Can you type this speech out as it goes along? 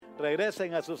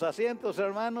Regresen a sus asientos,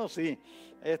 hermanos, y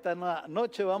esta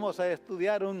noche vamos a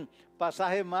estudiar un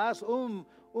pasaje más, un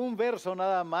verso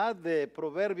nada más de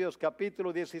Proverbios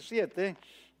capítulo 17.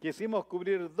 Quisimos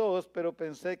cubrir dos, pero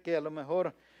pensé que a lo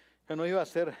mejor que no iba a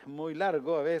ser muy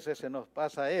largo. A veces se nos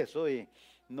pasa eso y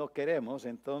no queremos.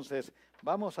 Entonces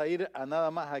vamos a ir a nada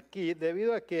más aquí,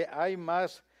 debido a que hay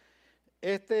más.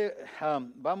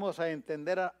 Vamos a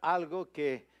entender algo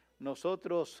que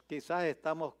nosotros quizás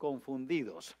estamos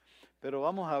confundidos, pero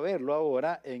vamos a verlo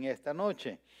ahora en esta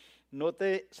noche.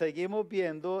 Seguimos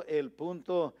viendo el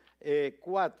punto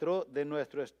 4 de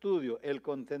nuestro estudio, el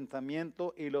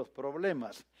contentamiento y los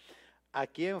problemas.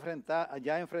 Aquí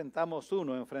ya enfrentamos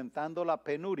uno, enfrentando la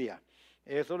penuria.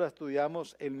 Eso lo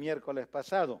estudiamos el miércoles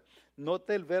pasado.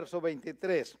 Note el verso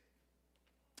 23.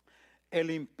 El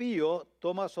impío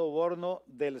toma soborno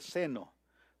del seno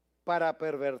para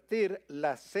pervertir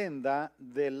la senda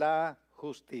de la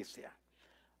justicia.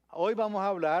 Hoy vamos a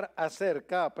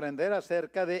aprender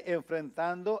acerca de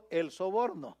enfrentando el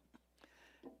soborno.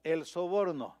 El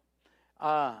soborno.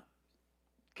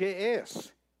 ¿Qué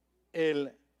es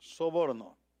el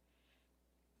soborno?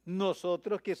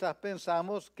 Nosotros quizás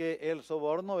pensamos que el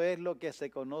soborno es lo que se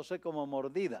conoce como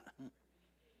mordida.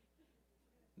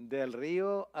 Del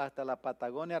río hasta la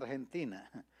Patagonia Argentina.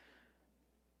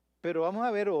 Pero vamos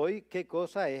a ver hoy qué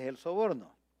cosa es el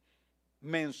soborno.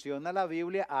 ¿Menciona la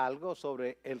Biblia algo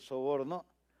sobre el soborno?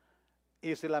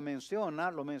 Y si lo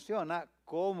menciona,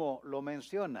 ¿cómo lo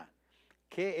menciona?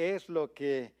 ¿Qué es lo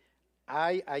que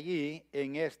hay allí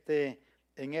en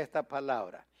esta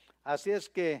palabra? Así es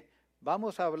que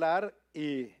vamos a hablar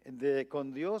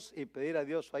con Dios y pedir a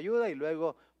Dios su ayuda, y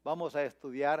luego vamos a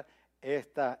estudiar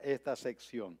esta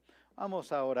sección.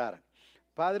 Vamos a orar.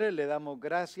 Padre, le damos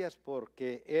gracias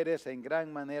porque eres en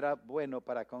gran manera bueno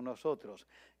para con nosotros.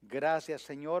 Gracias,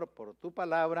 Señor, por tu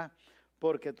palabra,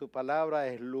 porque tu palabra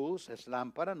es luz, es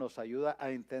lámpara, nos ayuda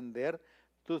a entender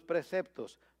tus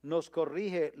preceptos, nos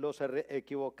corrige los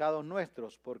equivocados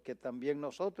nuestros, porque también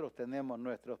nosotros tenemos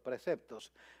nuestros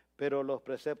preceptos, pero los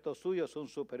preceptos suyos son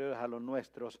superiores a los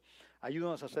nuestros.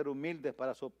 Ayúdanos a ser humildes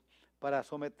para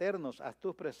someternos a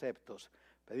tus preceptos.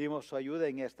 Pedimos su ayuda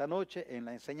en esta noche, en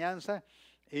la enseñanza,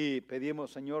 y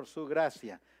pedimos, Señor, su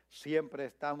gracia. Siempre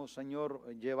estamos,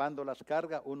 Señor, llevando las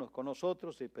cargas unos con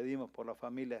nosotros, y pedimos por la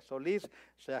familia Solís,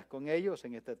 seas con ellos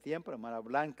en este tiempo. Hermana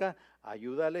Blanca,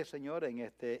 ayúdale, Señor,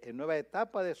 en nueva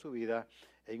etapa de su vida,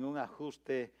 en un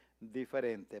ajuste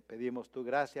diferente. Pedimos tu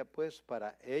gracia, pues,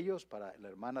 para ellos, para la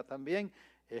hermana también,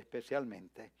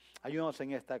 especialmente. Ayúdanos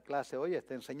en esta clase hoy,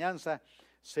 esta enseñanza,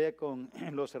 sea con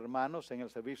los hermanos en el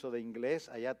servicio de inglés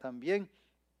allá también,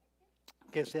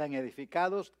 que sean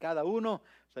edificados cada uno,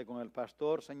 sea con el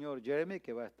pastor, Señor Jeremy,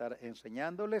 que va a estar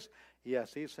enseñándoles, y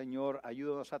así, Señor,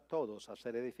 ayúdanos a todos a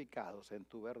ser edificados en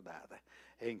tu verdad,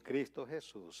 en Cristo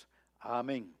Jesús.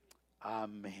 Amén.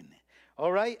 Amén.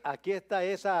 All right, aquí está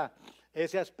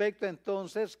ese aspecto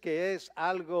entonces que es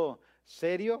algo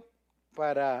serio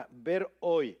para ver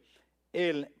hoy.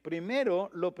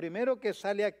 Lo primero que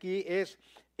sale aquí es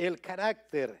el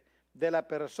carácter de la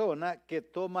persona que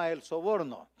toma el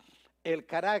soborno. El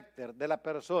carácter de la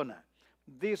persona.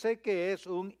 Dice que es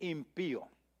un impío.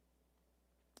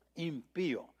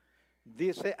 Impío.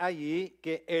 Dice allí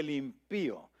que el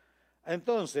impío.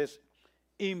 Entonces,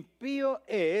 impío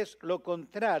es lo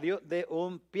contrario de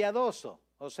un piadoso,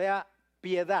 o sea,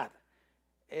 piedad.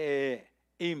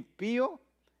 Impío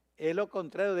es lo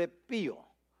contrario de pío.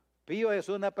 Pío es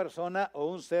una persona o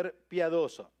un ser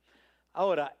piadoso.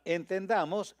 Ahora,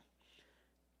 entendamos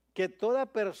que toda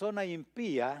persona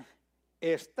impía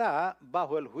está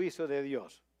bajo el juicio de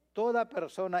Dios. Toda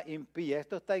persona impía,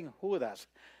 esto está en Judas,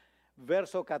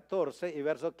 verso 14 y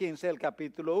verso 15 del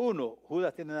capítulo 1.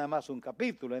 Judas tiene nada más un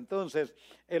capítulo. Entonces,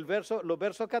 los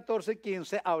versos 14 y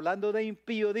 15, hablando de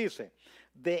impío, dice: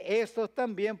 de estos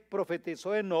también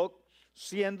profetizó Enoc,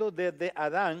 siendo desde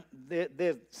Adán,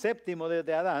 séptimo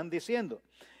desde Adán, diciendo: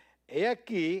 he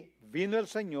aquí vino el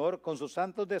Señor con sus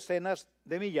santos decenas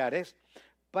de millares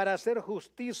para hacer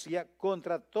justicia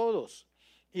contra todos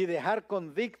y dejar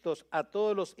convictos a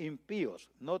todos los impíos.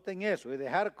 Noten eso, y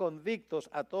dejar convictos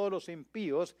a todos los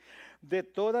impíos de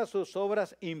todas sus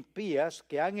obras impías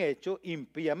que han hecho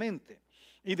impíamente,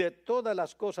 y de todas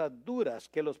las cosas duras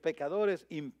que los pecadores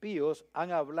impíos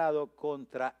han hablado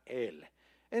contra él.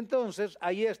 Entonces,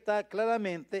 ahí está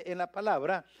claramente en la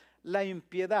palabra la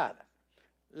impiedad.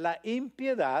 La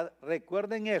impiedad,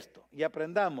 recuerden esto y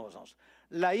aprendamos,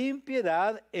 la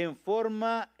impiedad en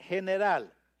forma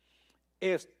general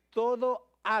es todo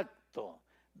acto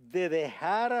de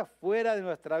dejar fuera de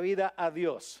nuestra vida a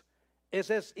Dios.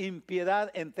 Esa es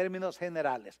impiedad en términos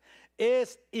generales.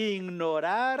 es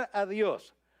ignorar a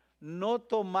Dios, no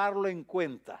tomarlo en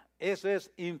cuenta. Eso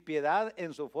es impiedad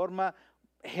en su forma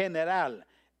general.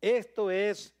 Esto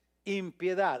es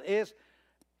impiedad, es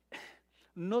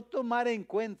no tomar en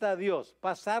cuenta a Dios,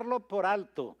 pasarlo por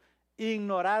alto,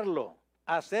 ignorarlo,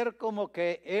 hacer como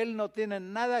que Él no tiene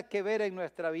nada que ver en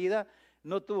nuestra vida,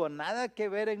 no tuvo nada que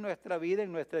ver en nuestra vida,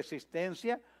 en nuestra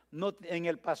existencia, no, en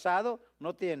el pasado,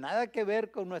 no tiene nada que ver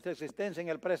con nuestra existencia en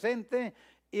el presente,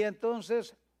 y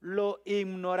entonces lo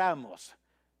ignoramos.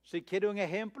 Si quiere un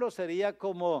ejemplo, sería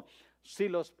como si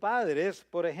los padres,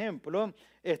 por ejemplo,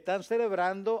 están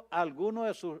celebrando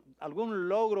algún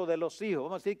logro de los hijos.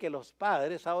 Vamos a decir que los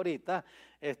padres ahorita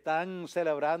están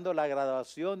celebrando la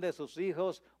graduación de sus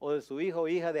hijos o de su hijo o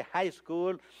hija de high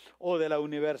school o de la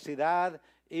universidad,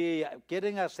 y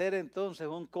quieren hacer entonces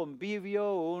un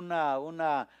convivio,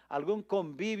 algún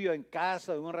convivio en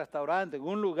casa, en un restaurante, en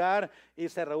un lugar, y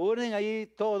se reúnen ahí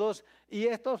todos, y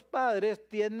estos padres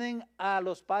tienen a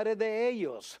los padres de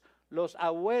ellos, los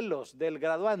abuelos del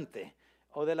graduante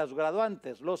o de las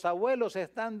graduantes. Los abuelos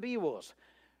están vivos,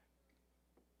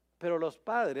 pero los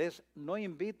padres no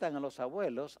invitan a los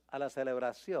abuelos a la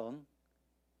celebración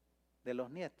de los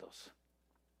nietos.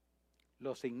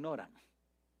 Los ignoran.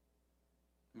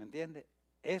 ¿Me entiende?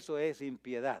 Eso es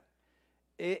impiedad.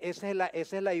 Esa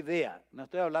es la idea. No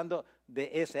estoy hablando de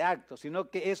ese acto, sino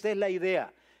que esa es la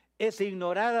idea. Es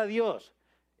ignorar a Dios.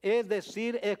 Es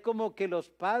decir, es como que los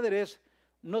padres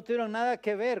no tuvieron nada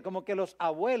que ver, como que los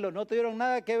abuelos no tuvieron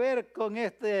nada que ver con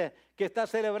este que está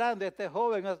celebrando, este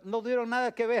joven, no tuvieron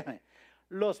nada que ver.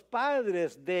 Los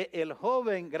padres del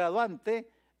joven graduante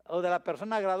o de la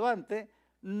persona graduante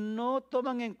no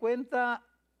toman en cuenta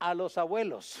a los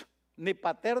abuelos, ni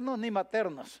paternos ni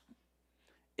maternos,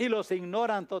 y los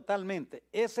ignoran totalmente.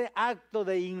 Ese acto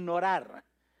de ignorar.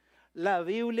 La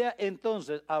Biblia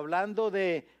entonces, hablando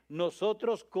de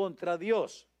nosotros contra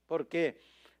Dios, porque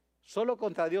solo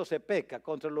contra Dios se peca,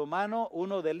 contra el humano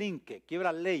uno delinque,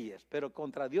 quiebra leyes, pero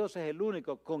contra Dios es el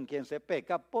único con quien se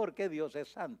peca, porque Dios es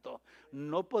santo.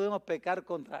 No podemos pecar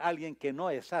contra alguien que no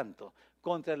es santo.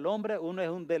 Contra el hombre uno es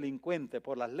un delincuente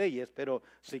por las leyes, pero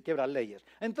sí quiebra leyes.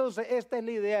 Entonces esta es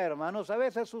la idea, hermanos. A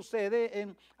veces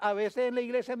sucede, a veces en la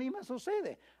iglesia misma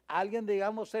sucede. Alguien,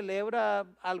 digamos, celebra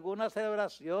alguna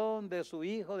celebración de su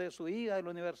hijo, de su hija, de la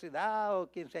universidad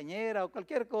o quinceañera o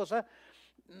cualquier cosa,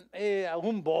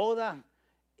 un boda,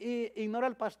 y ignora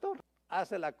al pastor.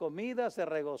 Hace la comida, se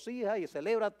regocija y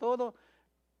celebra todo,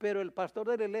 pero el pastor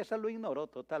de la iglesia lo ignoró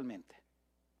totalmente.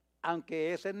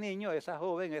 Aunque ese niño, ese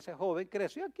joven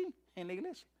creció aquí en la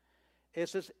iglesia.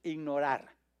 Eso es ignorar.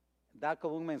 Da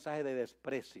como un mensaje de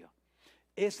desprecio.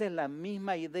 Esa es la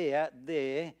misma idea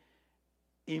de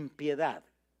impiedad.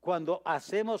 Cuando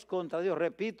hacemos contra Dios,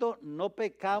 repito, no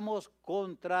pecamos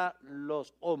contra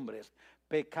los hombres,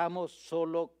 pecamos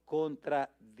solo contra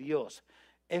Dios.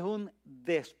 Es un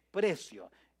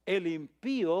desprecio. El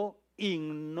impío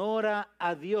ignora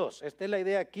a Dios. Esta es la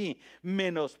idea aquí.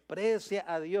 Menosprecia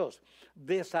a Dios.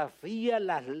 Desafía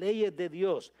las leyes de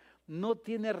Dios. No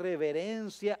tiene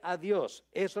reverencia a Dios.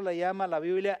 Eso le llama la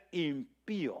Biblia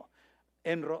impío.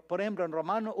 Por ejemplo, en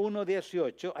Romanos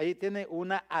 1:18, ahí tiene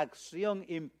una acción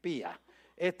impía.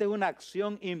 Esta es una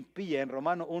acción impía en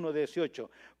Romanos 1:18.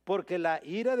 Porque la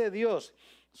ira de Dios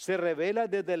se revela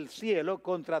desde el cielo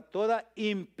contra toda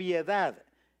impiedad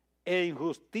e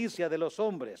injusticia de los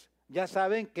hombres. Ya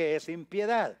saben que es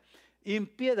impiedad.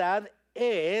 Impiedad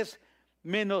es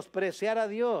menospreciar a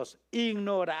Dios,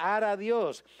 ignorar a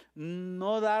Dios,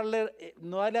 no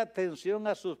darle atención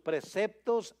a sus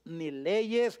preceptos ni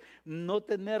leyes, no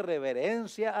tener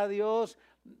reverencia a Dios,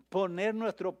 poner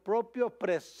nuestro propio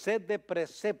set de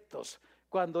preceptos.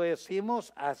 Cuando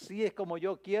decimos así es como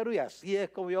yo quiero y así es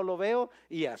como yo lo veo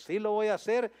y así lo voy a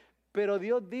hacer, pero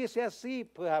Dios dice así,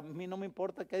 pues a mí no me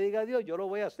importa que diga Dios, yo lo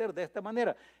voy a hacer de esta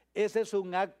manera. Ese es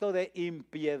un acto de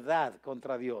impiedad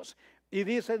contra Dios. Y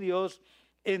dice Dios,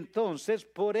 entonces,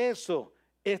 por eso,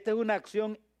 esta es una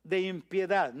acción de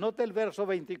impiedad. Note el verso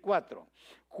 24.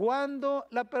 Cuando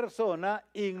la persona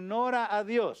ignora a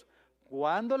Dios,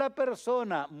 cuando la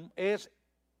persona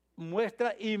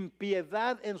muestra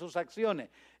impiedad en sus acciones,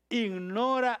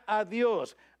 ignora a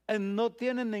Dios, no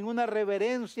tiene ninguna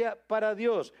reverencia para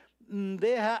Dios,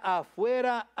 deja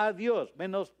afuera a Dios,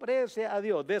 menosprecia a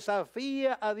Dios,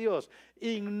 desafía a Dios,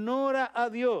 ignora a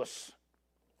Dios,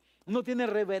 no tiene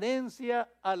reverencia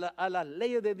a las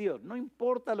leyes de Dios, no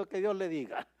importa lo que Dios le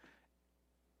diga.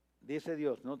 Dice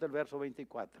Dios, nota el verso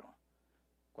 24,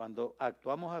 cuando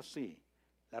actuamos así,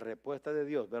 la respuesta de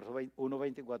Dios, verso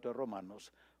 1:24 de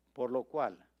Romanos, por lo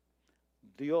cual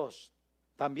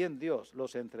también Dios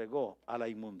los entregó a la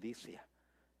inmundicia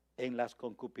en las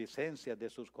concupiscencias de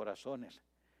sus corazones,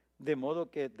 de modo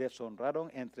que deshonraron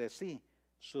entre sí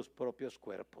sus propios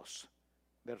cuerpos.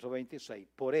 Verso 26,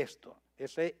 por esto,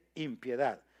 esa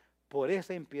impiedad, por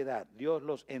esa impiedad Dios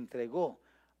los entregó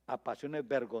a pasiones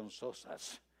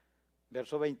vergonzosas.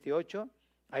 Verso 28,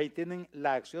 ahí tienen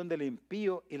la acción del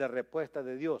impío y la respuesta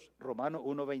de Dios. Romanos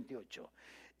 1:28.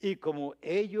 Y como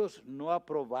ellos no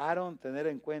aprobaron tener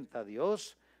en cuenta a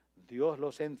Dios, Dios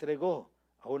los entregó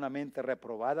a una mente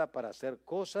reprobada para hacer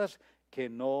cosas que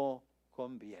no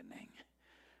convienen.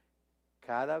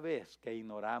 Cada vez que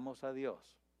ignoramos a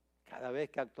Dios, cada vez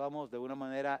que actuamos de una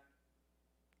manera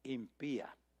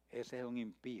impía, ese es un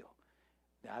impío.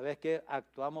 Cada vez que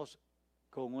actuamos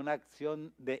con una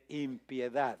acción de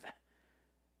impiedad,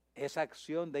 esa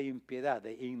acción de impiedad,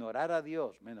 de ignorar a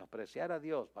Dios, menospreciar a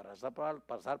Dios,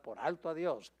 pasar por alto a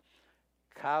Dios,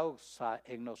 causa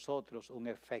en nosotros un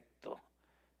efecto.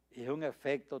 Y es un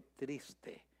efecto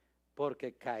triste,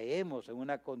 porque caemos en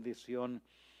una condición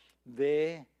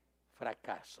de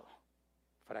fracaso.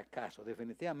 Fracaso,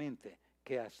 definitivamente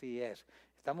que así es.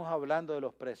 Estamos hablando de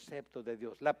los preceptos de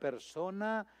Dios. La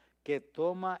persona que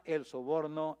toma el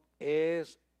soborno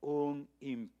es un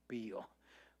impío.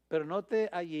 Pero note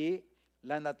allí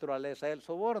la naturaleza del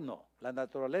soborno. La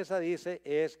naturaleza dice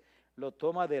lo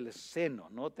toma del seno.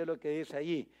 Note lo que dice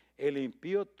allí. El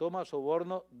impío toma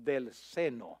soborno del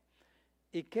seno.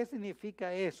 ¿Y qué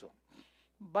significa eso?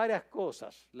 Varias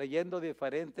cosas. Leyendo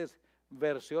diferentes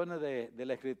versiones de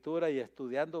la Escritura y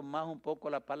estudiando más un poco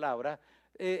la palabra,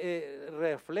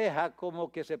 refleja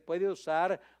como que se puede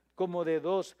usar como de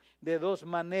dos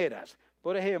maneras.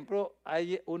 Por ejemplo,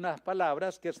 hay unas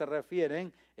palabras que se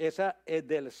refieren, esa es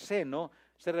del seno,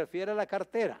 se refiere a la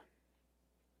cartera.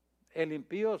 El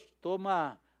impío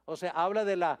habla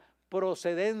de la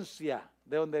procedencia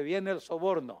de donde viene el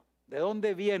soborno, de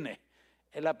dónde viene.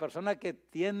 La persona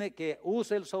que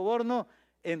usa el soborno,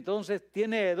 entonces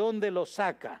tiene de dónde lo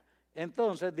saca.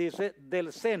 Entonces dice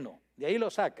del seno, de ahí lo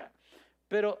saca.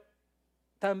 Pero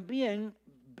también,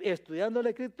 estudiando la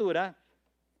Escritura,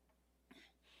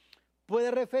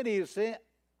 puede referirse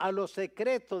a lo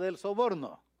secreto del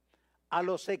soborno, a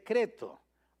lo secreto,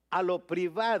 a lo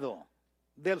privado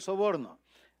del soborno.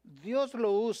 Dios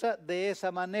lo usa de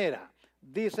esa manera.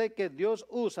 Dice que Dios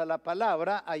usa la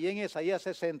palabra ahí en Isaías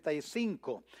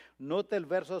 65. Note el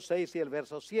verso 6 y el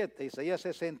verso 7. Isaías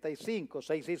 65,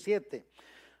 6 y 7.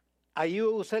 Ahí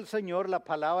usa el Señor la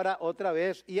palabra otra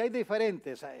vez y hay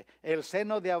diferentes. El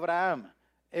seno de Abraham.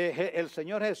 El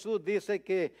Señor Jesús dice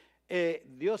que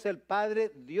Dios el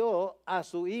Padre dio a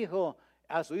su Hijo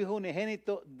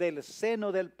unigénito del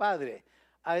seno del Padre.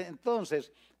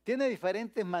 Entonces, tiene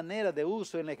diferentes maneras de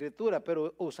uso en la Escritura,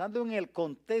 pero usando en el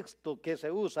contexto que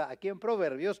se usa aquí en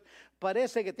Proverbios,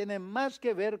 parece que tiene más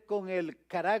que ver con el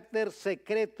carácter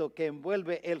secreto que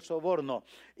envuelve el soborno.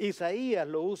 Isaías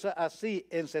lo usa así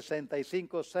en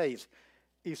 65, 6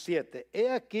 y 7.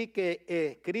 He aquí que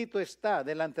escrito está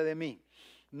delante de mí,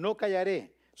 no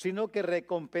callaré, sino que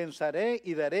recompensaré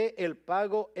y daré el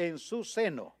pago en su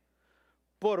seno.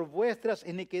 Por vuestras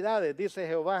iniquidades, dice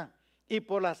Jehová, y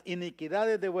por las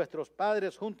iniquidades de vuestros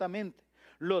padres juntamente,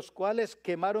 los cuales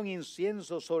quemaron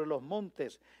incienso sobre los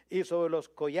montes y sobre los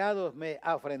collados me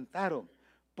afrentaron.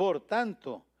 Por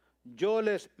tanto, yo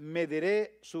les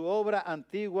mediré su obra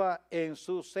antigua en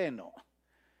su seno.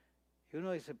 Y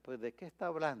uno dice, pues, ¿de qué está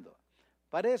hablando?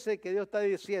 Parece que Dios está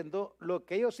diciendo lo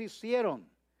que ellos hicieron,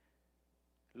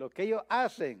 lo que ellos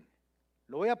hacen,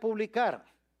 lo voy a publicar.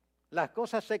 Las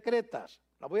cosas secretas,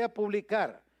 las voy a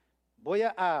publicar.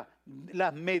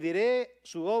 Las mediré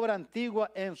su obra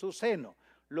antigua en su seno.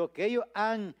 Lo que ellos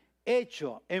han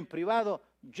hecho en privado,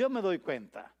 yo me doy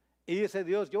cuenta. Y dice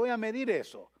Dios, yo voy a medir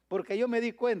eso, porque yo me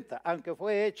di cuenta, aunque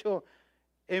fue hecho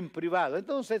en privado.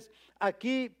 Entonces,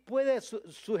 aquí puede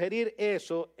sugerir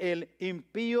eso, el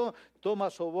impío toma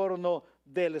soborno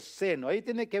del seno. Ahí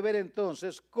tiene que ver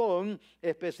entonces con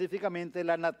específicamente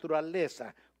la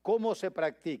naturaleza, cómo se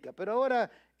practica. Pero ahora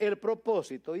el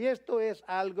propósito, y esto es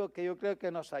algo que yo creo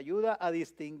que nos ayuda a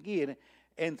distinguir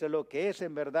entre lo que es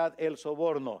en verdad el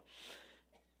soborno.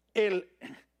 El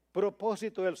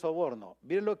propósito del soborno,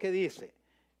 miren lo que dice: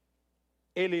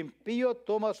 el impío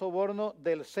toma soborno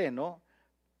del seno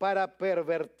para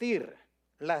pervertir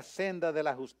la senda de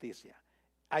la justicia.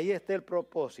 Ahí está el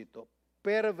propósito,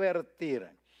 pervertir.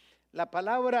 La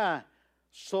palabra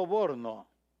soborno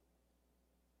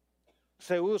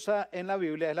se usa en la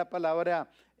Biblia, es la palabra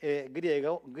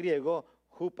griego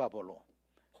hupábolo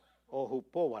o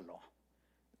hupóbalo.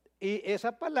 Y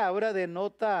esa palabra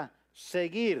denota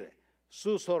seguir,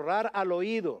 susurrar al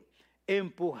oído,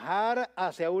 empujar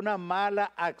hacia una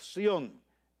mala acción.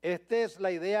 Esta es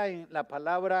la idea en la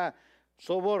palabra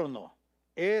soborno.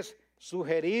 Es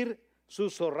sugerir,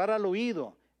 susurrar al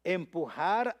oído,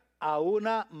 empujar a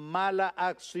una mala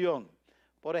acción.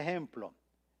 Por ejemplo,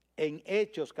 en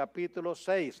Hechos capítulo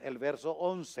 6, el verso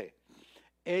 11.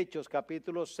 Hechos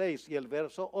capítulo 6 y el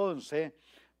verso 11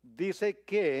 dice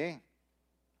que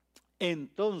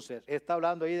entonces, está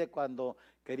hablando ahí de cuando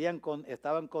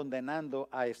estaban condenando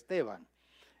a Esteban,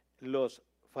 los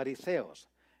fariseos.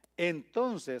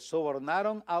 Entonces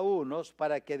sobornaron a unos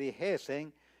para que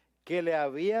dijesen que le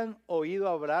habían oído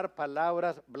hablar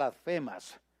palabras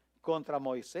blasfemas contra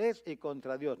Moisés y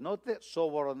contra Dios. Note,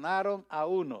 sobornaron a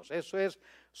unos. Eso es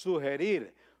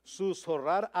sugerir,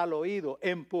 susurrar al oído,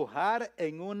 empujar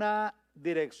en una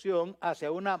dirección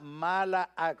hacia una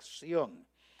mala acción.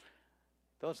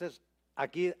 Entonces,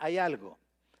 aquí hay algo.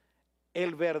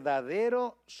 El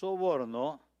verdadero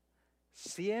soborno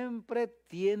siempre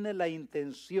tiene la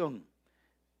intención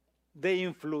de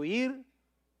influir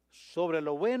sobre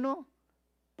lo bueno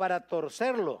para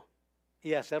torcerlo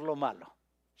y hacerlo malo.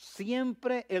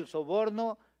 Siempre el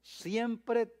soborno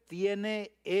siempre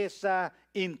tiene esa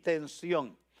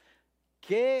intención.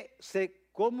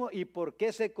 ¿Cómo y por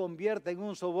qué se convierte en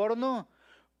un soborno?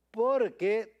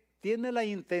 Porque tiene la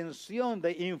intención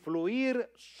de influir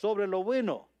sobre lo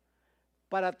bueno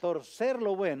para torcer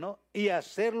lo bueno y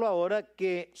hacerlo ahora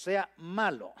que sea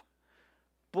malo.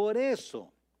 Por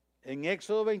eso, en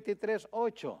Éxodo 23,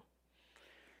 8,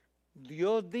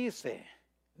 Dios dice,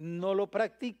 no lo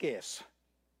practiques.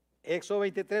 Éxodo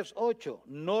 23, 8,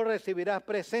 no recibirás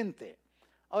presente.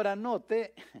 Ahora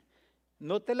note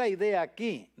la idea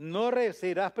aquí, no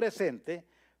recibirás presente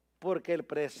porque el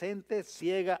presente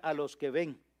ciega a los que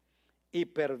ven y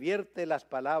pervierte las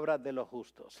palabras de los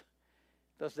justos.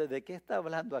 Entonces, ¿de qué está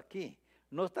hablando aquí?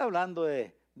 No está hablando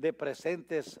de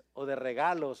presentes o de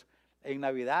regalos en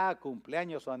Navidad,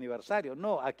 cumpleaños o aniversario.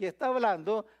 No, aquí está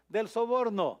hablando del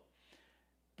soborno,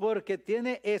 porque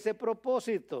tiene ese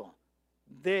propósito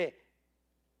de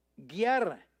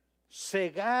guiar,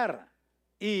 cegar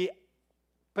y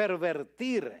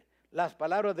pervertir las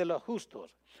palabras de los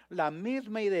justos. La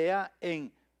misma idea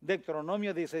en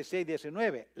Deuteronomio 16,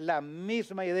 19, la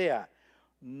misma idea.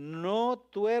 No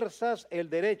tuerzas el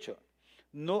derecho,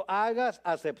 no hagas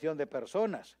acepción de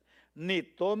personas, ni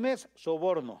tomes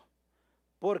soborno,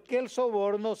 porque el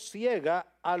soborno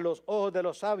ciega a los ojos de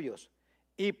los sabios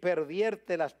y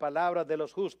pervierte las palabras de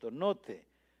los justos. Note,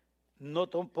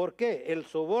 ¿por qué? El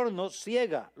soborno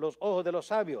ciega los ojos de los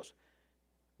sabios,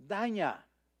 daña,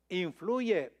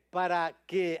 influye para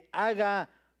que haga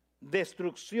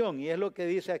destrucción, y es lo que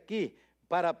dice aquí,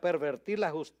 para pervertir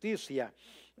la justicia,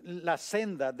 la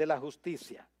senda de la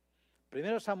justicia.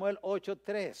 1 Samuel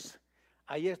 8:3.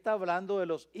 Ahí está hablando de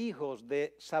los hijos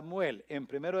de Samuel. En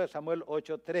 1 Samuel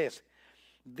 8:3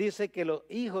 dice que los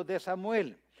hijos de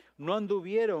Samuel no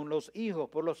anduvieron los hijos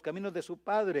por los caminos de su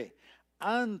padre,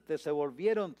 antes se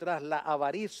volvieron tras la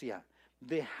avaricia,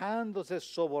 dejándose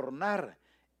sobornar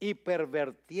y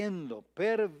pervirtiendo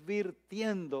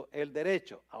el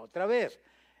derecho. Otra vez,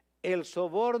 el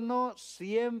soborno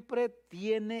siempre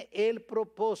tiene el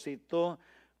propósito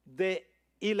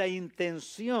y la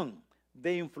intención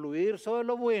de influir sobre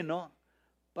lo bueno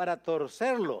para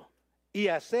torcerlo y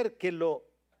hacer que lo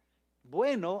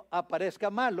bueno aparezca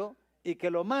malo y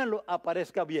que lo malo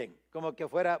aparezca bien, como que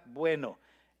fuera bueno.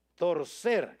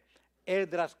 Torcer.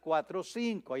 Esdras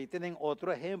 4:5, ahí tienen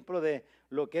otro ejemplo de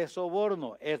lo que es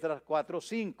soborno. Esdras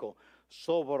 4:5.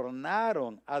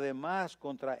 Sobornaron además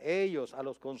contra ellos a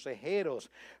los consejeros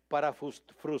para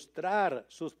frustrar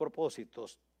sus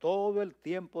propósitos todo el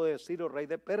tiempo de Ciro, rey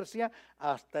de Persia,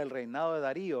 hasta el reinado de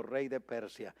Darío, rey de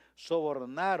Persia.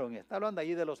 Sobornaron, está hablando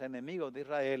allí de los enemigos de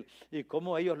Israel y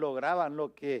cómo ellos lograban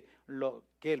que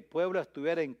el pueblo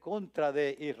estuviera en contra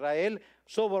de Israel.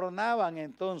 Sobornaban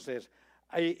entonces,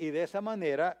 y de esa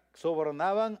manera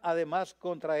sobornaban además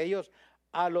contra ellos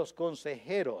a los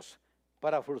consejeros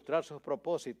para frustrar sus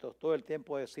propósitos todo el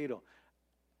tiempo de Ciro.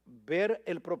 Ver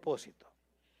el propósito.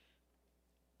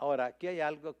 Ahora, aquí hay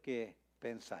algo que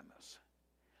pensamos.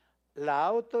 La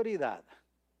autoridad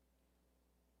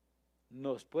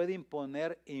nos puede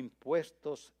imponer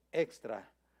impuestos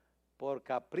extra por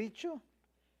capricho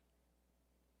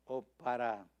o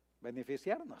para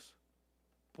beneficiarnos.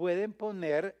 Pueden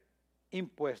poner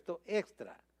impuesto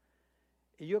extra.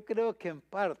 Y yo creo que en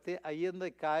parte ahí es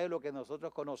donde cae lo que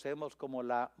nosotros conocemos como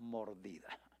la mordida.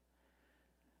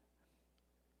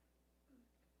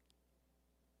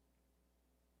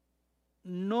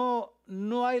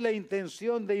 No hay la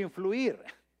intención de influir,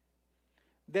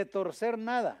 de torcer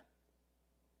nada.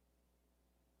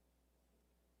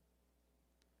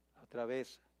 Otra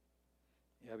vez,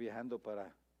 iba viajando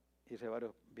hice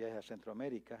varios viajes a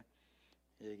Centroamérica.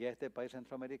 Llegué a este país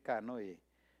centroamericano y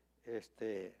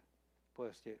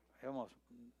pues llevamos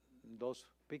 2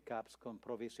 pickups con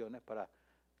provisiones para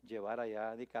llevar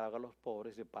allá a Nicaragua a los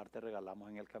pobres y parte regalamos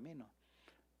en el camino.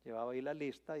 Llevaba ahí la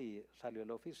lista y salió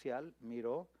el oficial,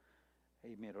 miró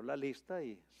la lista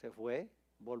y se fue,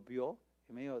 volvió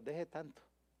y me dijo, deje tanto.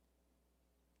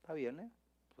 ¿Está bien?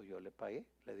 Pues yo le pagué,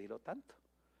 le di lo tanto.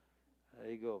 Le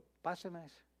digo, páseme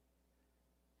ese.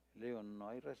 Le digo, no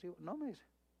hay recibo. No, me dice,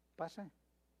 pase.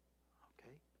 Ok.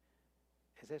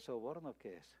 ¿Ese soborno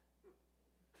qué es?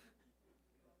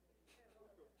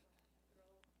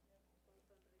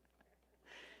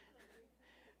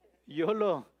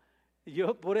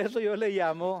 Por eso yo le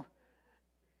llamo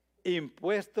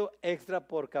impuesto extra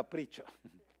por capricho.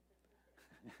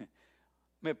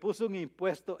 Me puso un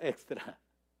impuesto extra.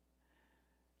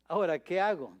 Ahora, ¿qué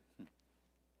hago?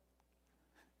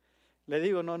 Le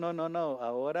digo, no,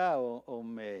 ahora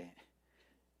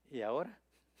 ¿y ahora?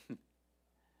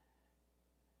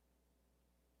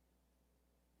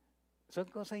 Son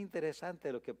cosas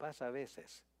interesantes lo que pasa a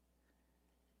veces.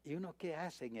 ¿Y uno qué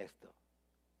hace en esto?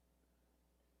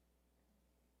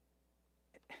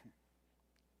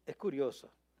 Es curioso,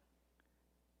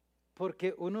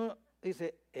 porque uno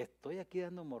dice, estoy aquí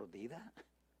dando mordida,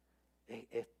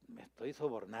 me estoy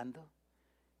sobornando,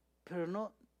 pero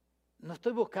no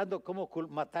estoy buscando cómo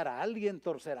matar a alguien,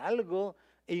 torcer algo.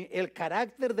 Y el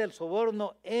carácter del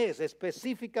soborno es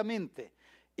específicamente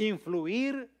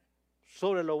influir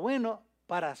sobre lo bueno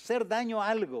para hacer daño a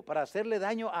algo, para hacerle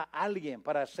daño a alguien,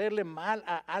 para hacerle mal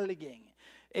a alguien.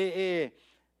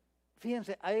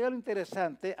 Fíjense, hay algo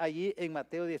interesante allí en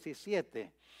Mateo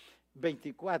 17,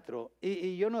 24.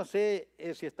 Y yo no sé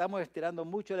si estamos estirando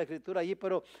mucho la escritura allí,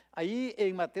 pero allí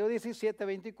en Mateo 17,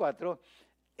 24,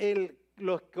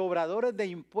 los cobradores de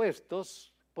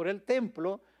impuestos por el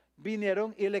templo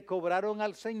vinieron y le cobraron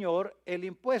al Señor el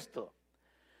impuesto.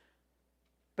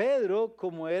 Pedro,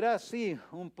 como era así,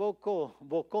 un poco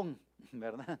bocón,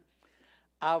 ¿verdad?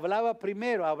 Hablaba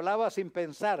primero, hablaba sin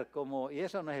pensar, y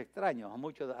eso no es extraño, a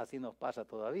muchos así nos pasa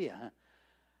todavía.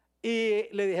 Y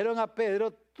le dijeron a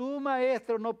Pedro, tu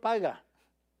maestro no paga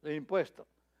el impuesto.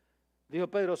 Dijo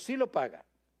Pedro, sí lo paga.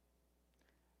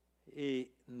 Y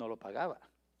no lo pagaba.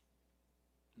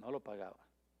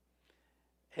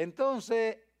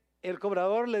 Entonces el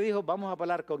cobrador le dijo, vamos a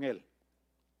hablar con él.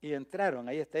 Y entraron,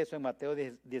 ahí está eso en Mateo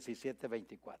 17,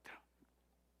 24.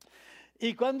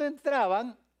 Y cuando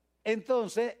entraban,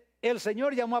 entonces el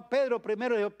Señor llamó a Pedro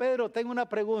primero y dijo, Pedro, tengo una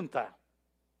pregunta.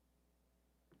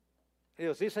 Le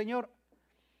dijo, sí, Señor.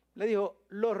 Le dijo,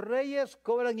 ¿los reyes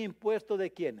cobran impuestos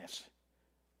de quiénes?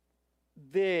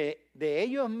 ¿De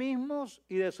ellos mismos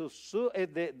y de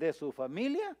su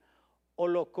familia o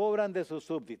lo cobran de sus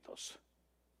súbditos?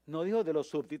 No dijo de los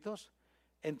súbditos.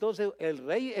 Entonces el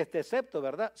rey está excepto,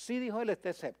 ¿verdad? Sí, dijo él, está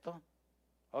excepto.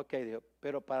 Ok, dijo,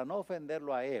 pero para no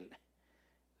ofenderlo a él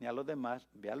ni a los demás,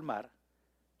 ve al mar,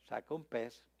 saca un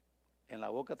pez, en la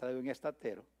boca trae un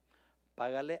estatero,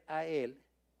 págale a él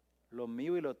lo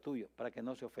mío y lo tuyo, para que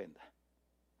no se ofenda.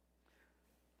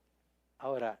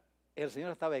 Ahora, el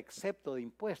Señor estaba excepto de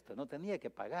impuestos, no tenía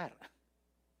que pagar.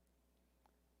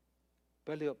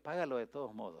 Pero él dijo, págalo de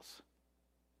todos modos,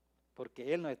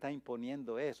 porque Él nos está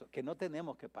imponiendo eso, que no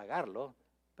tenemos que pagarlo,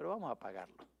 pero vamos a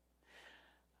pagarlo.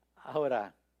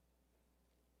 Ahora,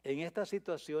 en estas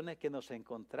situaciones que nos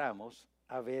encontramos,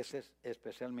 a veces,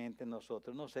 especialmente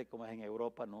nosotros, no sé cómo es en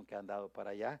Europa, nunca he andado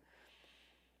para allá,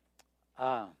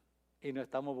 y no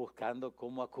estamos buscando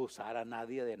cómo acusar a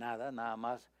nadie de nada, nada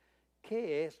más,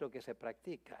 ¿qué es lo que se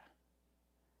practica?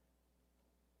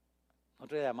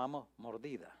 Nosotros le llamamos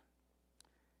mordida.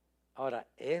 Ahora,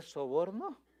 ¿es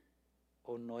soborno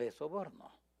o no es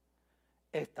soborno?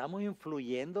 ¿Estamos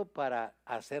influyendo para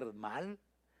hacer mal,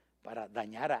 para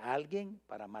dañar a alguien,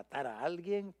 para matar a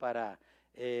alguien, para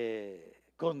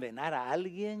condenar a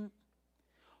alguien?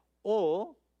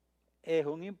 ¿O es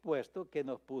un impuesto que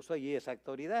nos puso allí esa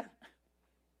autoridad?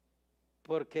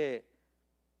 Porque,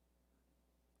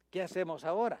 ¿qué hacemos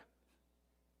ahora?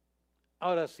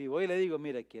 Ahora, si voy y le digo,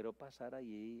 mire, quiero pasar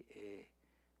allí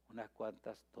unas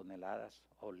cuantas toneladas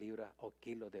o libras o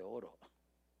kilos de oro.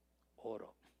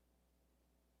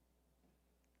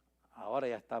 Ahora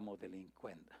ya estamos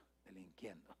delinquiendo.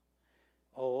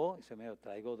 O, dice, me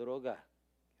traigo droga,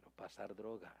 quiero pasar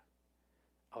droga.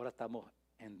 Ahora estamos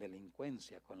en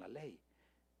delincuencia con la ley.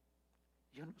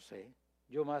 Yo no sé,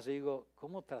 yo más digo,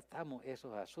 ¿cómo tratamos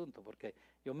esos asuntos? Porque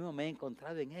yo mismo me he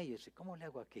encontrado en ellos. ¿Y cómo le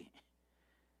hago aquí?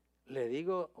 Le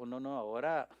digo, no,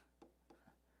 ahora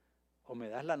o me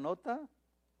das la nota,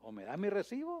 o me das mi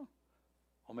recibo,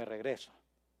 o me regreso.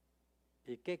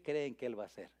 ¿Y qué creen que él va a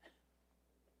hacer?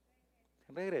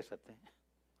 Regrésate.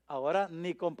 Ahora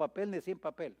ni con papel ni sin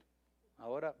papel.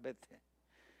 Ahora vete.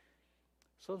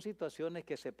 Son situaciones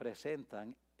que se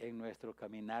presentan en nuestro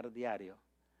caminar diario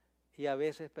y a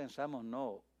veces pensamos,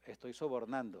 no, estoy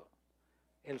sobornando.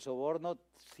 El soborno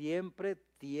siempre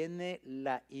tiene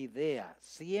la idea,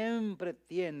 siempre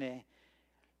tiene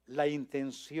la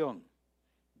intención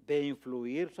de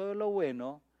influir sobre lo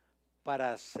bueno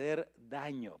para hacer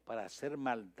daño, para hacer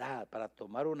maldad, para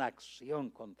tomar una acción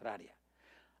contraria.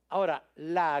 Ahora,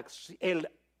 la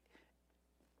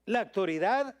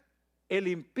autoridad, el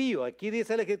impío, aquí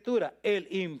dice la Escritura, el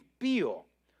impío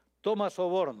toma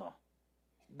soborno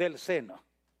del seno.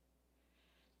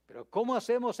 Pero ¿cómo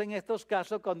hacemos en estos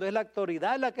casos cuando es la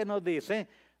autoridad la que nos dice,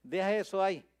 deja eso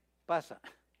ahí, pasa?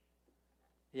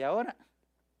 Y ahora,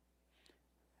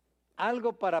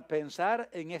 algo para pensar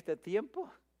en este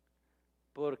tiempo,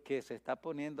 porque se está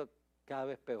poniendo cada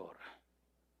vez peor.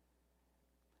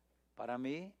 Para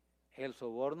mí, el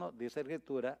soborno, dice la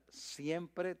Escritura,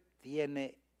 siempre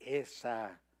tiene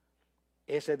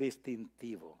ese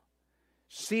distintivo.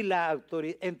 Si la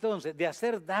autoridad, entonces, de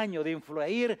hacer daño, de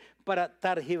influir para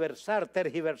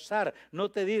tergiversar,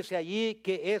 no te dice allí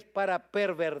que es para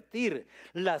pervertir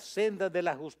las sendas de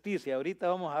la justicia. Ahorita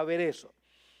vamos a ver eso.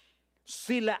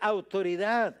 Si la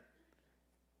autoridad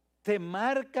te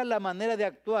marca la manera de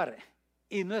actuar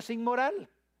y no es inmoral,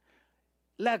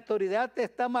 la autoridad te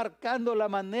está marcando la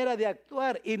manera de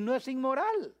actuar y no es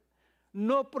inmoral.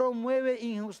 No promueve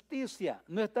injusticia,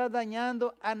 no estás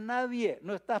dañando a nadie,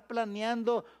 no estás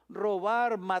planeando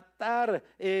robar, matar,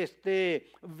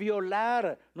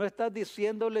 violar, no estás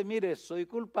diciéndole, mire, soy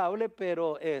culpable,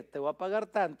 pero te voy a pagar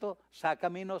tanto,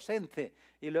 sácame inocente.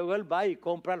 Y luego él va y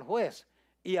compra al juez.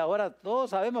 Y ahora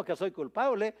todos sabemos que soy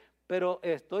culpable, pero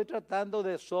estoy tratando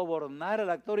de sobornar a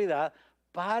la autoridad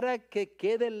para que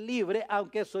quede libre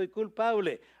aunque soy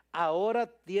culpable. Ahora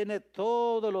tiene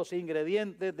todos los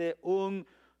ingredientes de un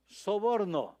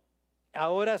soborno.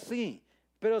 Ahora sí,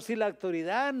 pero si la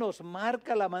autoridad nos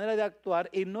marca la manera de actuar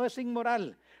y no es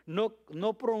inmoral,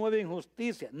 no promueve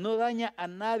injusticia, no daña a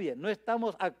nadie, no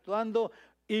estamos actuando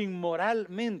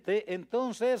inmoralmente,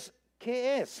 entonces,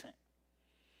 ¿qué es?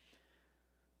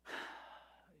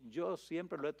 Yo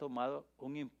siempre lo he tomado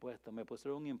un impuesto, me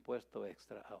pusieron un impuesto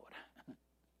extra ahora.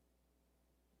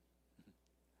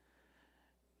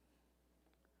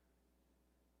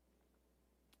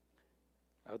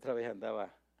 La otra vez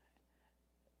andaba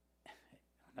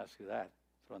en una ciudad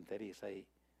fronteriza y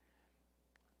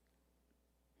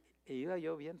iba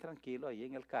yo bien tranquilo ahí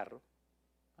en el carro,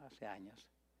 hace años,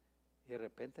 y de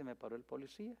repente me paró el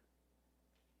policía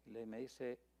y me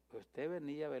dice, usted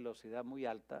venía a velocidad muy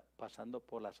alta pasando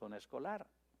por la zona escolar.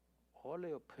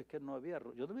 Ole, pues que no había,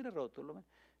 yo no miré rótulo.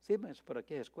 Sí, me dice, pero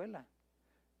aquí es escuela.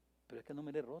 Pero es que no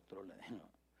miré rótulo, le digo.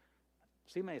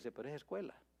 Sí, me dice, pero es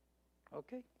escuela.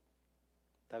 Ok,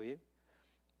 está bien.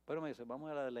 Pero me dice, vamos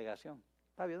a la delegación.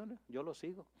 Está bien, yo lo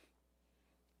sigo.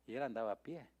 Y él andaba a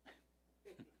pie.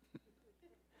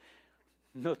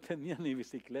 No tenía ni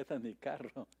bicicleta ni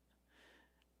carro.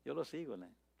 Yo lo sigo, ¿no?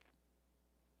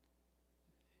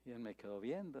 Y él me quedó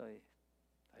viendo y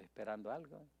estaba esperando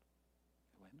algo.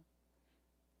 Bueno.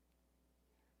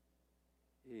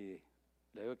 Y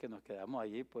luego que nos quedamos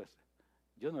allí, pues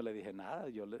yo no le dije nada.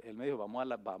 Él me dijo, vamos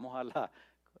a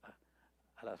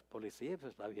las policías.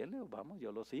 Pues está bien, le digo, vamos,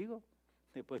 yo lo sigo.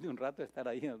 Después de un rato de estar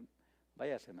ahí,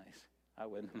 váyase, me dice. Ah,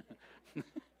 bueno.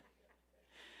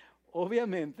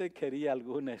 Obviamente quería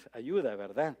alguna ayuda,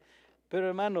 ¿verdad? Pero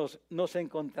hermanos, nos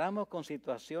encontramos con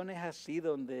situaciones así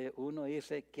donde uno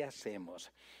dice, ¿qué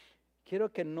hacemos?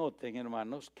 Quiero que noten,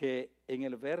 hermanos, que en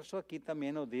el verso aquí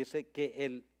también nos dice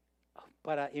que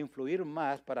para influir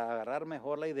más, para agarrar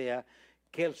mejor la idea,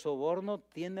 que el soborno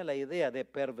tiene la idea de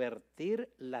pervertir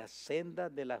la senda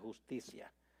de la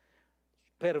justicia.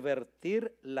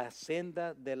 Pervertir la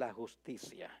senda de la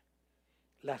justicia.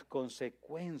 Las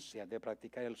consecuencias de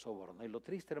practicar el soborno. Y lo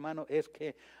triste, hermano, es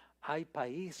que hay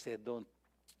países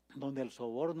donde el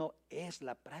soborno es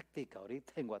la práctica.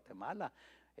 Ahorita en Guatemala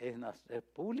es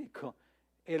público.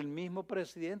 El mismo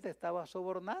presidente estaba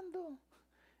sobornando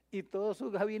y todo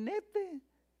su gabinete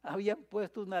habían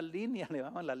puesto una línea, le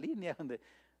llamaban la línea,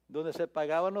 donde se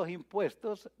pagaban los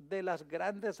impuestos de las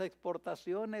grandes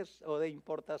exportaciones o de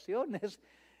importaciones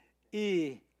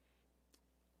y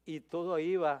todo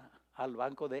iba al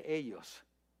banco de ellos.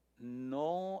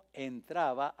 No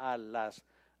entraba a las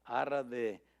arras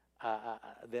de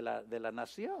la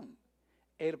nación.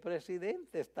 El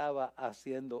presidente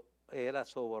era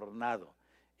sobornado.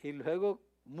 Y luego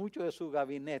mucho de su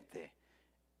gabinete,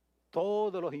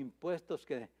 todos los impuestos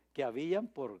que que habían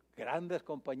por grandes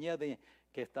compañías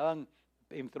que estaban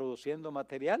introduciendo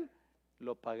material,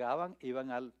 lo pagaban,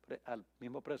 iban al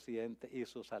mismo presidente y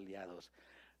sus aliados.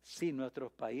 Sí,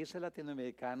 nuestros países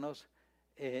latinoamericanos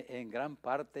en gran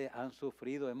parte han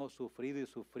sufrido, hemos sufrido y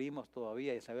sufrimos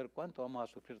todavía, y saber cuánto vamos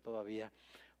a sufrir todavía,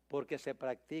 porque se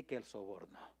practica el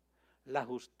soborno. La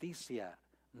justicia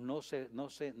no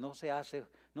se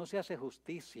hace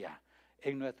justicia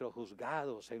en nuestros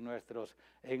juzgados, en nuestras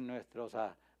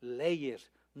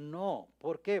leyes. No,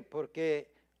 ¿por qué?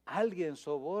 Porque alguien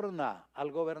soborna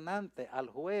al gobernante, al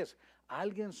juez,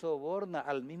 alguien soborna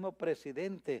al mismo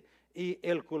presidente y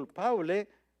el culpable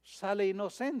sale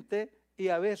inocente y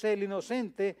a veces el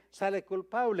inocente sale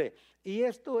culpable. Y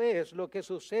esto es lo que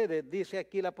sucede, dice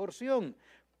aquí la porción,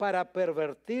 para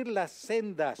pervertir las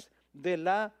sendas de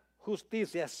la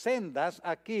justicia. Sendas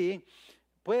aquí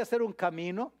puede ser un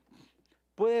camino,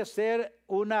 puede ser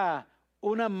una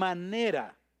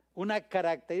manera, una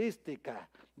característica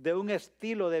de un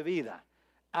estilo de vida,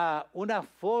 una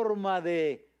forma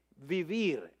de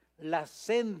vivir. Las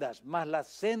sendas, más la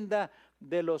senda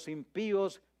de los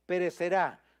impíos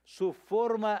perecerá, su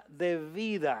forma de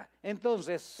vida.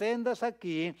 Entonces, sendas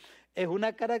aquí es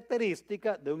una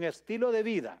característica de un estilo de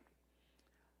vida.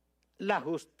 La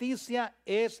justicia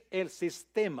es el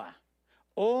sistema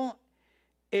o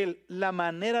la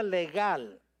manera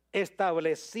legal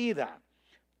establecida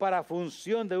para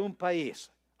función de un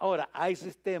país. Ahora, hay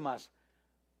sistemas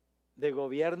de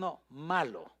gobierno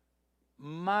malo,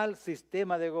 mal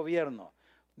sistema de gobierno,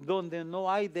 donde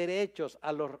no hay derechos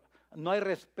no hay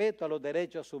respeto a los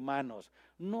derechos humanos,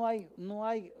 no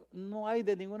hay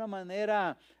de ninguna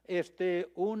manera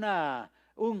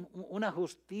una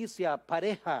justicia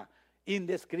pareja,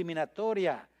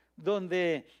 indiscriminatoria,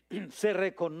 donde se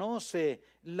reconoce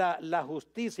la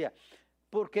justicia,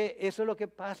 porque eso es lo que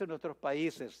pasa en nuestros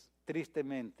países,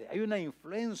 tristemente. Hay una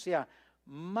influencia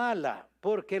mala,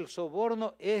 porque el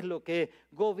soborno es lo que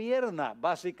gobierna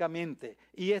básicamente,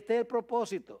 y este es el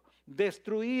propósito,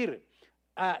 destruir,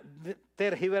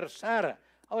 tergiversar.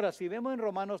 Ahora, si vemos en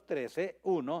Romanos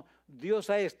 13:1, Dios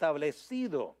ha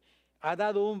establecido, ha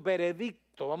dado un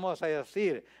veredicto, vamos a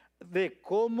decir, de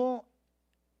cómo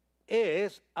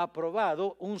es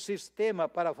aprobado un sistema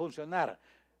para funcionar.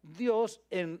 Dios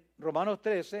en Romanos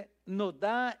 13 nos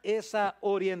da esa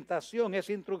orientación,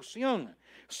 esa instrucción.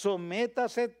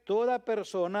 Sométase toda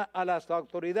persona a las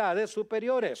autoridades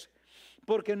superiores,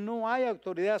 porque no hay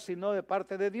autoridad sino de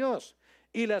parte de Dios,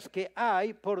 y las que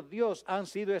hay por Dios han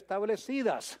sido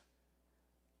establecidas.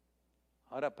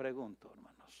 Ahora pregunto,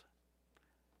 hermanos,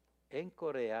 en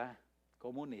Corea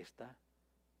comunista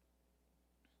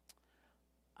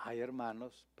hay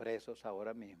hermanos presos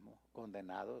ahora mismo,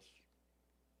 condenados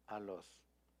a los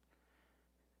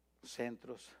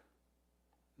centros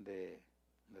donde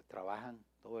trabajan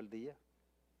todo el día,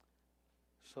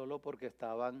 solo porque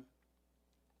estaban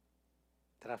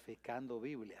traficando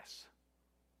Biblias.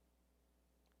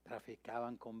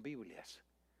 Traficaban con Biblias,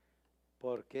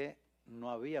 porque no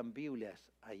habían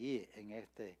Biblias allí en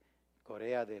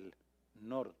Corea del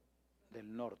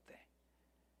Norte.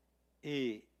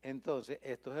 Y entonces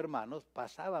estos hermanos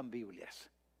pasaban Biblias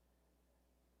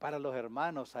para los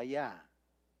hermanos allá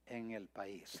en el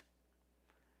país.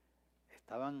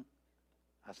 ¿Estaban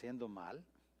haciendo mal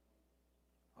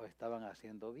o estaban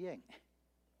haciendo bien?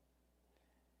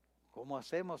 ¿Cómo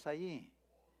hacemos allí?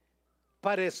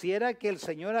 Pareciera que el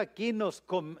Señor aquí nos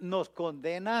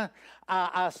condena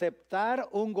a aceptar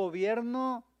un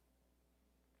gobierno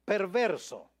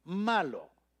perverso, malo.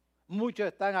 Muchos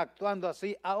están actuando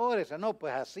así ahora. Dicen, no,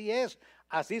 pues así es,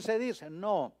 así se dice.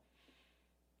 No.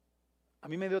 A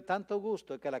mí me dio tanto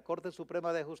gusto que la Corte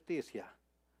Suprema de Justicia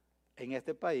en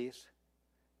este país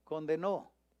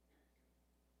condenó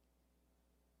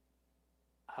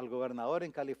al gobernador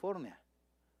en California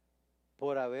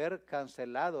por haber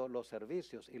cancelado los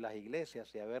servicios y las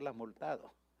iglesias y haberlas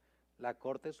multado. La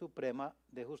Corte Suprema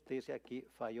de Justicia aquí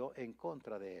falló en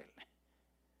contra de él,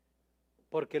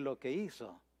 porque lo que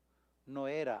hizo no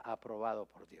era aprobado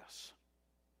por Dios.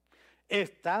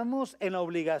 Estamos en la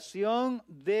obligación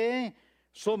de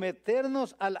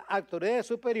someternos a las autoridades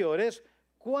superiores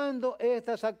cuando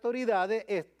estas autoridades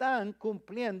están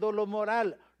cumpliendo lo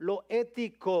moral, lo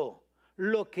ético,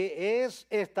 lo que es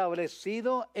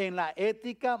establecido en la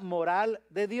ética moral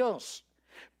de Dios.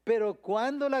 Pero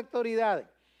cuando la autoridad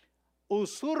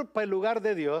usurpa el lugar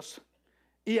de Dios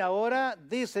y ahora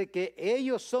dice que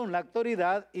ellos son la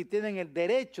autoridad y tienen el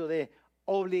derecho de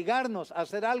obligarnos a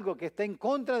hacer algo que esté en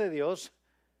contra de Dios,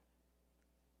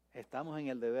 estamos en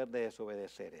el deber de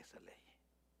desobedecer esa ley.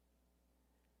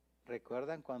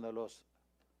 ¿Recuerdan cuando los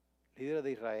líderes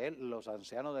de Israel, los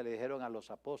ancianos le dijeron a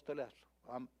los apóstoles,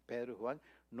 Juan, Pedro y Juan,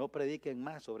 no prediquen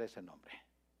más sobre ese nombre.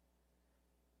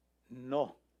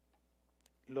 No.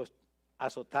 Los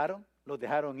azotaron, los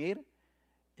dejaron ir.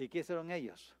 ¿Y qué hicieron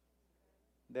ellos?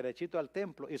 Derechito al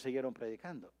templo y siguieron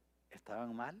predicando.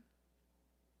 ¿Estaban mal?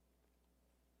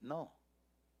 No.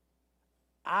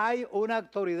 Hay una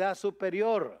autoridad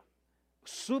superior,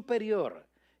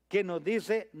 que nos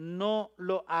dice no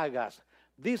lo hagas.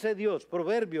 Dice Dios,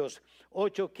 Proverbios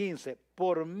 8:15,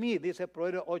 por mí, dice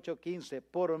Proverbios 8:15,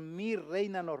 por mí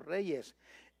reinan los reyes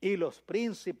y los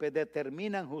príncipes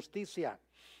determinan justicia.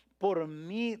 Por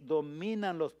mí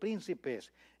dominan los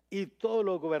príncipes y todos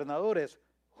los gobernadores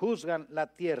juzgan la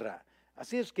tierra.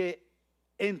 Así es que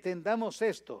entendamos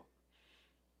esto.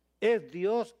 Es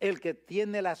Dios el que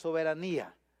tiene la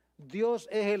soberanía. Dios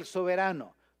es el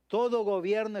soberano. Todo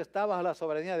gobierno está bajo la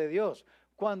soberanía de Dios.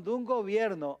 Cuando un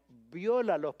gobierno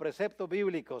viola los preceptos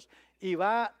bíblicos y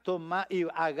va a tomar y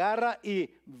agarra y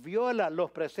viola los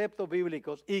preceptos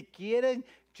bíblicos y quieren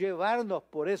llevarnos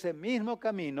por ese mismo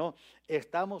camino,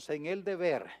 estamos en el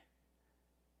deber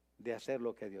de hacer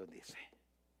lo que Dios dice.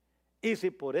 Y si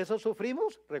por eso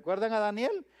sufrimos, ¿recuerdan a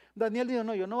Daniel? Daniel dijo,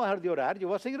 no, yo no voy a dejar de orar, yo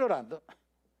voy a seguir orando.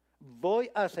 Voy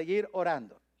a seguir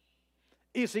orando.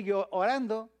 Y siguió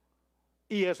orando,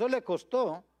 y eso le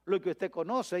costó lo que usted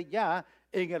conoce ya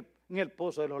en el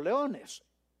pozo de los leones.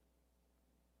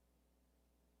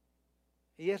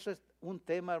 Y eso es un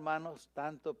tema, hermanos,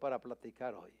 tanto para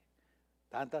platicar hoy.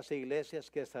 Tantas iglesias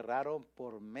que cerraron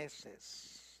por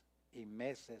meses y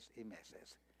meses y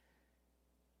meses.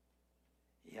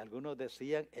 Y algunos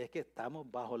decían, es que estamos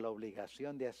bajo la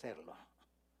obligación de hacerlo.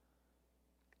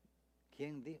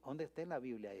 ¿Dónde está en la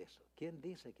Biblia eso? ¿Quién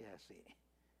dice que es así?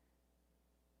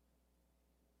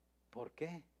 ¿Por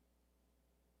qué?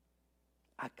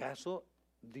 ¿Acaso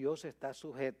Dios está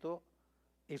sujeto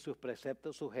y sus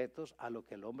preceptos sujetos a lo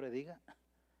que el hombre diga?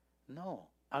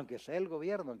 No, aunque sea el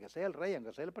gobierno, aunque sea el rey,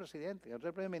 aunque sea el presidente, aunque sea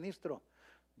el primer ministro,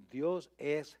 Dios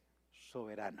es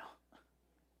soberano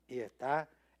y está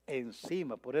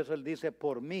encima. Por eso Él dice,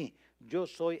 por mí, yo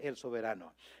soy el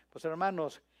soberano. Pues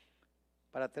hermanos,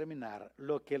 para terminar,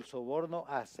 lo que el soborno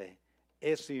hace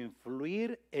es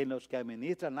influir en los que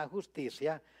administran la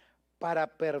justicia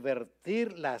para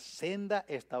pervertir la senda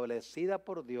establecida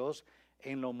por Dios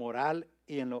en lo moral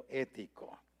y en lo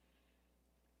ético.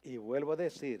 Y vuelvo a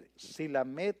decir, si la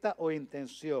meta o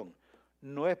intención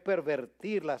no es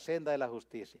pervertir la senda de la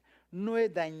justicia, no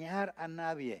es dañar a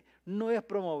nadie, no es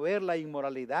promover la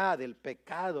inmoralidad, el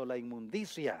pecado, la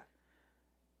inmundicia,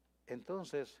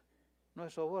 entonces no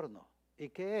es soborno. ¿Y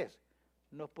qué es?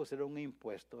 Nos pusieron un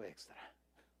impuesto extra.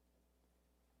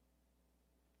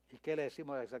 ¿Y qué le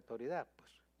decimos a esa autoridad?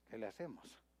 Pues, ¿qué le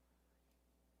hacemos?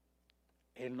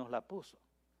 Él nos la puso.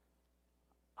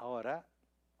 Ahora,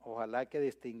 ojalá que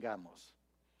distingamos.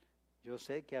 Yo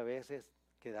sé que a veces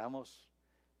quedamos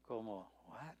como,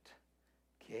 ¿what?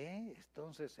 ¿Qué?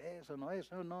 Entonces eso no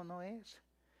es, no es.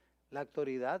 La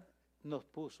autoridad nos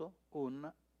puso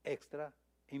un extra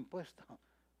impuesto.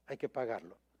 Hay que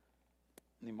pagarlo.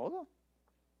 Ni modo.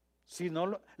 Si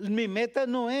no mi meta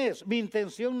no es, mi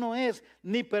intención no es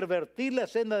ni pervertir la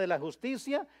senda de la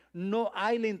justicia, no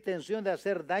hay la intención de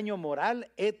hacer daño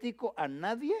moral, ético a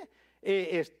nadie.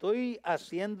 Estoy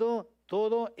haciendo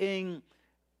todo en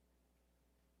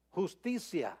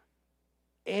justicia.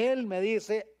 Él me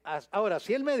dice, ahora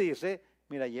si él me dice,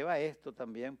 mira, lleva esto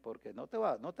también porque no te voy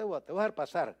a dejar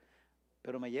pasar,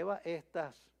 pero me lleva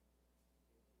esta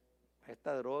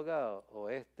droga o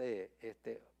este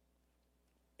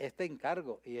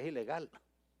encargo y es ilegal.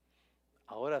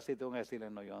 Ahora sí tengo que decirle,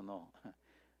 no, yo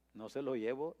no se lo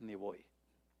llevo ni voy.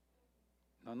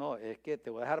 No, es que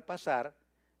te voy a dejar pasar,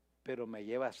 pero me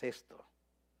llevas esto.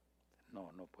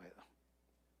 No puedo.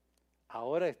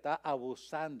 Ahora está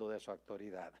abusando de su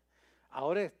autoridad.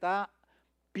 Ahora está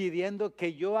pidiendo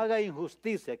que yo haga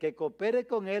injusticia, que coopere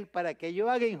con él para que yo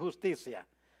haga injusticia.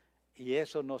 Y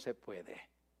eso no se puede,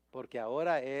 porque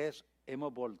ahora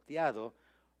hemos volteado.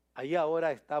 Ahí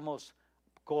ahora estamos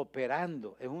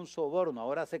cooperando, es un soborno,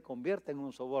 ahora se convierte en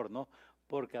un soborno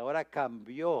porque ahora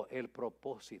cambió el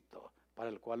propósito para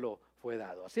el cual lo fue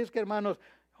dado. Así es que hermanos,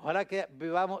 ojalá que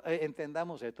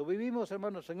entendamos esto. Vivimos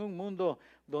hermanos en un mundo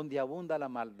donde abunda la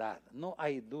maldad, no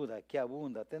hay duda que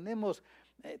abunda. Tenemos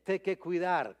que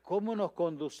cuidar cómo nos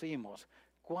conducimos.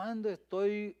 Cuando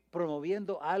estoy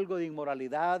promoviendo algo de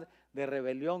inmoralidad, de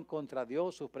rebelión contra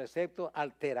Dios, sus preceptos,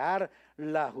 alterar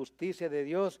la justicia de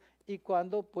Dios, y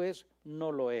cuando pues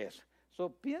no lo es.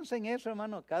 Piensen eso,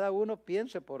 hermano, cada uno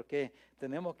piense, porque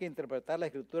tenemos que interpretar la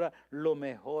Escritura lo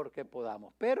mejor que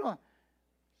podamos. Pero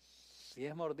Si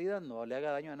es mordida, no le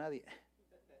haga daño a nadie.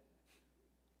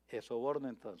 Es soborno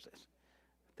entonces.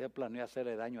 Usted planeó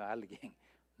hacerle daño a alguien,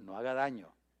 no haga daño.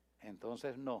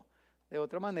 Entonces no. De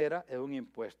otra manera, es un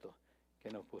impuesto que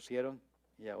nos pusieron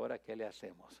y ahora ¿qué le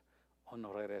hacemos? O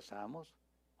nos regresamos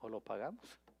o lo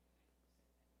pagamos.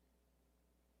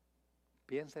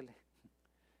 Piénsele.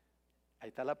 Ahí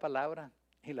está la palabra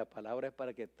y la palabra es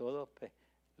para que todos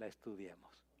la estudiemos.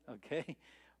 ¿Ok?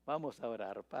 Vamos a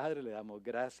orar. Padre, le damos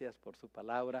gracias por su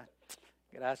palabra.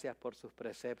 Gracias por sus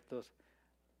preceptos.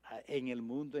 En el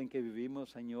mundo en que vivimos,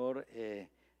 Señor,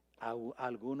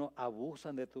 algunos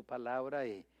abusan de tu palabra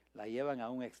y la llevan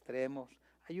a un extremo.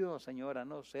 Ayúdanos, Señor, a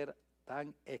no ser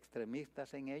tan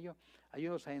extremistas en ello.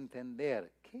 Ayúdanos a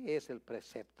entender qué es el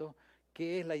precepto,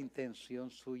 qué es la intención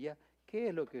suya, qué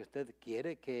es lo que usted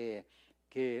quiere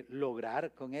que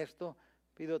lograr con esto.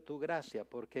 Pido tu gracia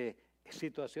porque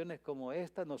situaciones como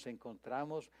esta nos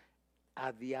encontramos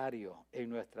a diario en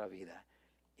nuestra vida.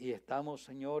 Y estamos,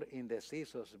 Señor,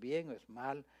 indecisos, bien o es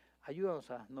mal. Ayúdanos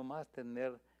a nomás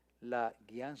tener la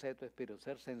guianza de tu Espíritu,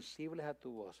 ser sensibles a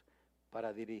tu voz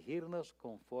para dirigirnos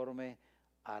conforme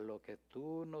a lo que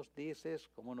tú nos dices,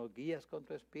 cómo nos guías con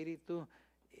tu Espíritu,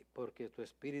 porque tu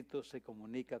Espíritu se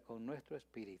comunica con nuestro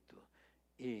Espíritu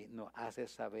y nos hace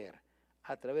saber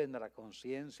a través de la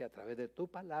conciencia, a través de tu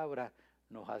palabra,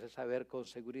 nos hace saber con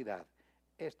seguridad,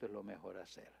 esto es lo mejor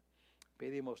hacer.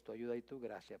 Pedimos tu ayuda y tu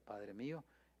gracia, Padre mío,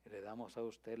 y le damos a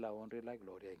usted la honra y la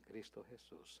gloria en Cristo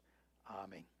Jesús.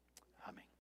 Amén.